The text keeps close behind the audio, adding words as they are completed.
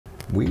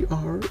We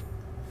are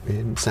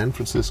in San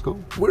Francisco.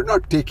 We're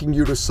not taking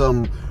you to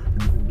some,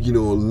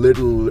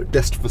 little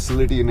test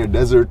facility in a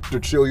desert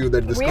to show you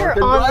that this car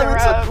can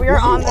drive. We are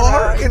on the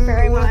road. In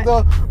very one much.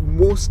 of the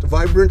most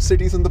vibrant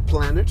cities on the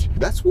planet.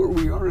 That's where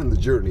we are in the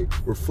journey.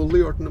 We're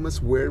fully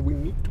autonomous where we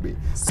need to be.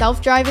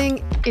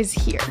 Self-driving is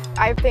here.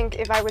 I think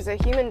if I was a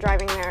human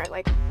driving there,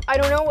 I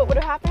don't know what would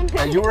have happened.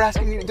 You were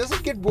asking me, does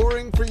it get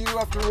boring for you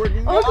after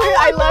working? Okay,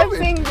 I love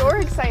seeing your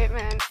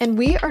excitement. And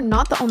we are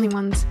not the only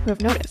ones who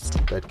have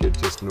noticed. That kid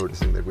just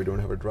noticing that we don't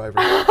have a driver.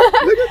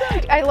 Look at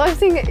that. I love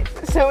seeing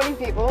so many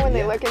people when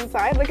they look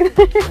inside. Look at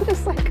that.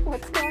 Just like,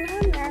 what's going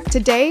on there?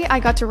 Today, I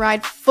got to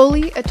ride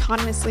fully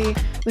autonomously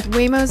with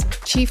Waymo's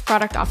Chief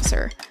Product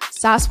Officer,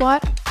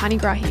 Saswat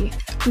Panigrahi,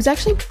 who's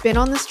actually been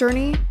on this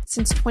journey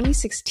since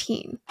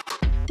 2016.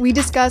 We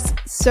discuss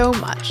so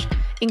much,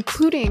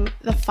 including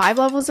the 5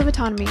 levels of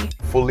autonomy.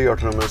 Fully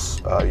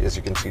autonomous, as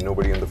you can see,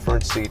 nobody in the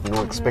front seat,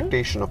 no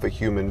expectation of a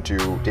human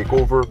to take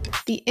over.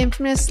 The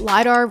infamous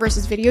LiDAR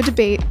versus video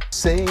debate.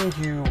 Saying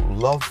you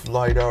love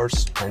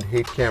LiDARs and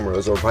hate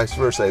cameras, or vice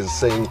versa, is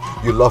saying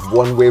you love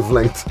one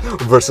wavelength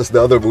versus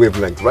the other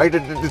wavelength, right?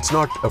 It's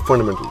not a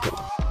fundamental thing.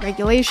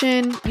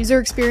 Regulation,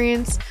 user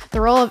experience, the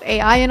role of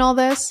AI in all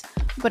this,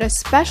 but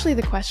especially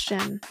the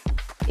question,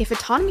 if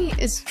autonomy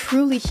is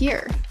truly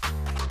here,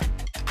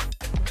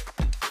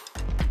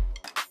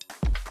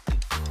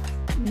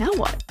 now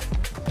what?